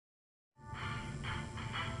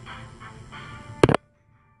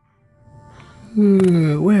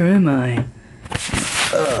Where am I?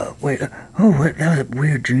 Wait. Oh, what? That was a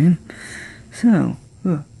weird dream. So,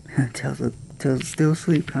 Tails still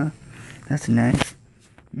asleep, huh? That's nice.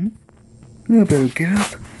 I better get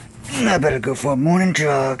up. I better go for a morning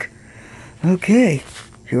jog. Okay,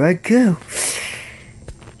 here I go.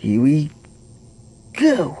 Here we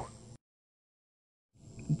go.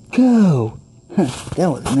 Go. That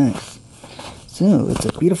was nice. So, it's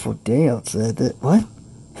a beautiful day outside. What?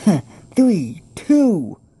 3,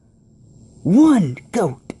 2, 1,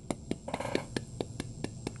 go.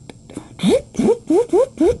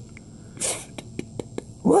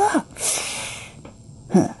 Wow.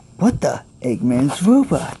 What the? Eggman's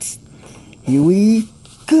robots. Here we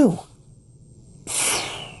go.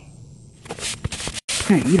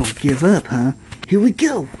 You don't give up, huh? Here we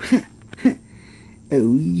go.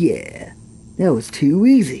 Oh yeah. That was too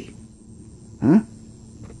easy. Huh?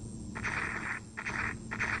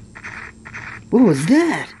 What was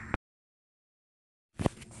that?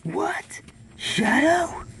 What?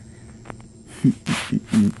 Shadow?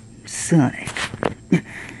 Sonic.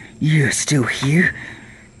 You're still here?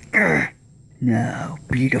 Now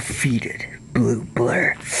be defeated, Blue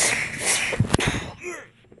Blur.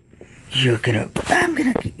 I'm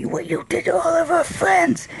gonna get you what you did to all of our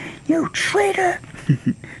friends, you traitor.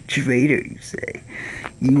 Traitor, you say?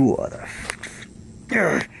 You are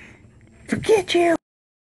the... Forget you.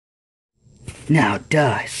 Now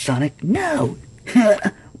die, Sonic, no.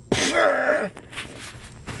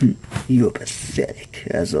 You're pathetic,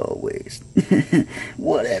 as always.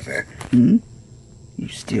 Whatever. You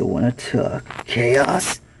still want to talk,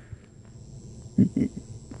 Chaos?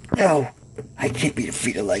 No, I can't be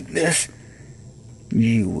defeated like this.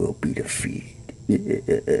 You will be defeated.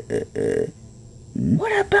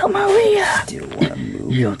 What about Maria? Still want to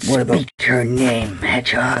move? You don't speak her name,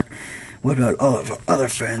 Hedgehog. What about all of our other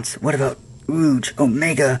friends? What about Rouge,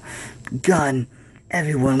 Omega, Gun,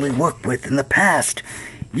 everyone we worked with in the past?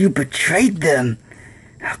 You betrayed them.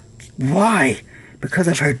 Why? Because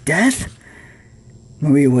of her death?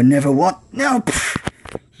 Maria would never want... No!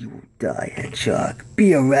 You will die, Hedgehog.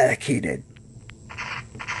 Be eradicated.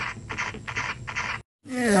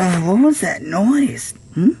 What was that noise?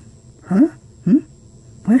 Huh?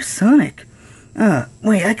 Where's Sonic?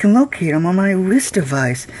 Wait, I can locate him on my wrist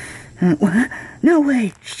device. What? No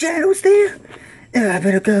way! Shadow's there? I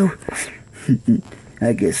better go.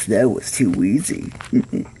 I guess that was too easy.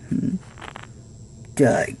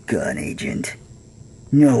 Die, Gun Agent.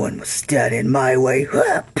 No one was stand in my way.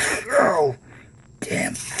 Oh,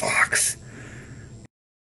 damn fox.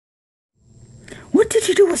 What did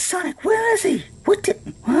you do with Sonic? Where is he?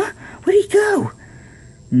 Huh? Where'd he go?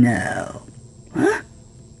 No. Huh?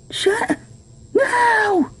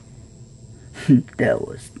 No! That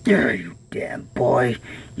was... you damn boy.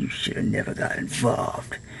 You should have never got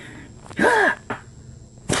involved.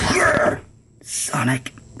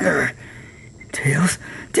 Sonic. Tails.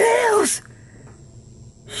 Tails!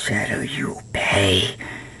 Shadow, you'll pay.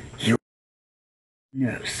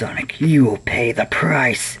 No, Sonic, you will pay the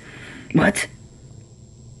price. What?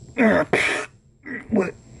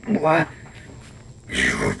 What?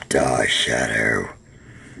 You will die, Shadow.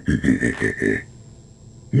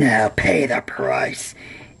 Now pay the price.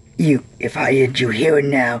 If I end you here and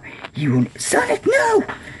now, you will... Sonic, no!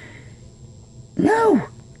 No!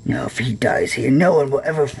 No, if he dies here, no one will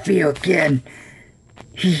ever feel again.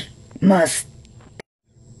 He must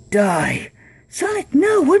die. Sonic,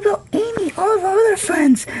 no! What about Amy? All of our other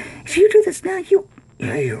friends? If you do this now,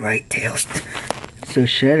 Yeah, you're right, Tails. So,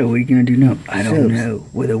 Shadow, what are you gonna do now? I don't know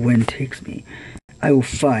where the wind takes me. I will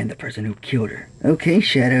find the person who killed her. Okay,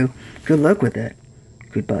 Shadow. Good luck with that.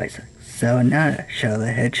 Goodbye, Sayonara, Shadow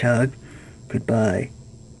the Hedgehog. Goodbye.